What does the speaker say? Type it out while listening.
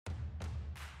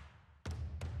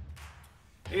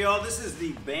Hey y'all, this is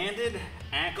the banded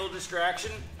ankle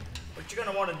distraction. What you're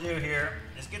gonna wanna do here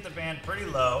is get the band pretty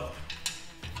low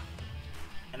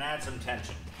and add some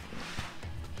tension.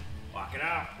 Lock it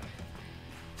out.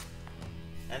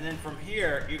 And then from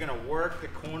here, you're gonna work the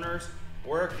corners,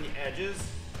 work the edges.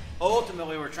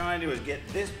 Ultimately, what we're trying to do is get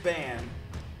this band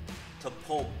to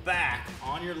pull back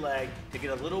on your leg to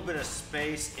get a little bit of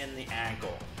space in the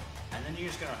ankle. And then you're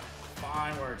just gonna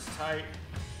find where it's tight,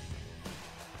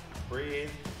 breathe,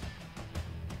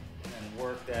 and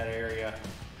work that area,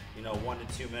 1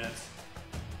 to 2 minutes.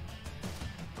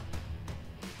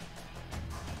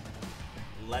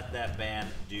 Let that band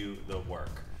do the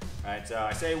work. All right, so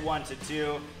I say 1 to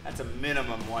 2, that's a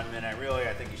minimum 1 minute. Really,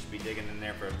 I think you should be digging in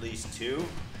there for at least 2.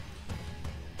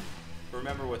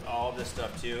 Remember with all of this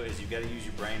stuff too, is you've got to use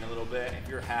your brain a little bit. If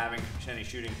you're having any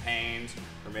shooting pains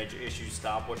or major issues,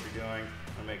 stop what you're doing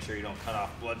and make sure you don't cut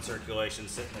off blood circulation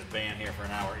sitting in this band here for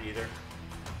an hour either.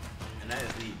 And that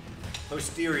is the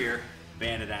posterior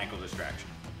banded ankle distraction.